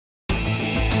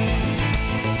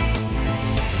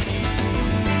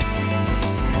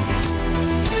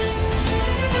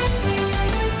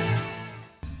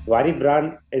Waaree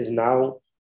brand is now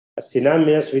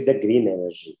synonymous with the green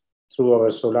energy through our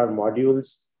solar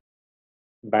modules,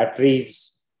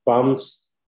 batteries, pumps,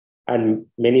 and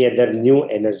many other new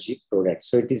energy products.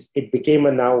 So it became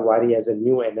now Waaree as a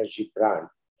new energy brand.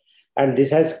 And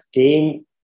this has came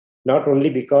not only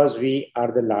because we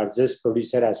are the largest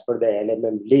producer as per the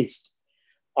LMM list,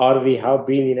 or we have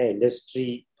been in an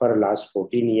industry for the last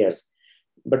 14 years,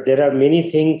 but there are many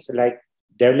things like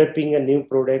developing a new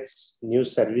products, new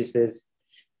services,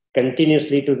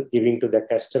 continuously to giving to the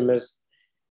customers,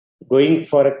 going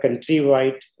for a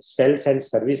countrywide sales and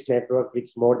service network with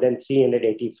more than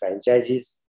 380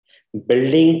 franchises,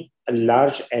 building a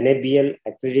large NABL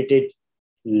accredited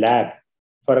lab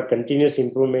for a continuous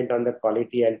improvement on the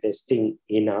quality and testing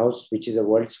in-house, which is the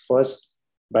world's first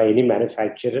by any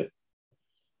manufacturer.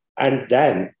 And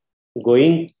then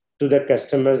going to the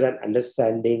customers and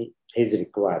understanding his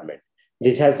requirement.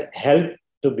 This has helped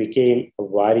to become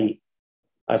Waaree,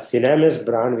 a synonymous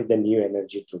brand with the new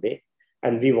energy today.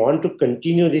 And we want to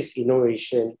continue this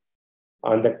innovation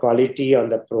on the quality, on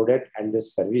the product and the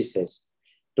services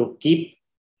to keep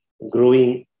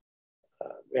growing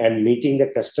and meeting the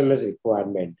customer's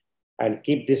requirement and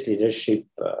keep this leadership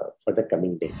for the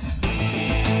coming days.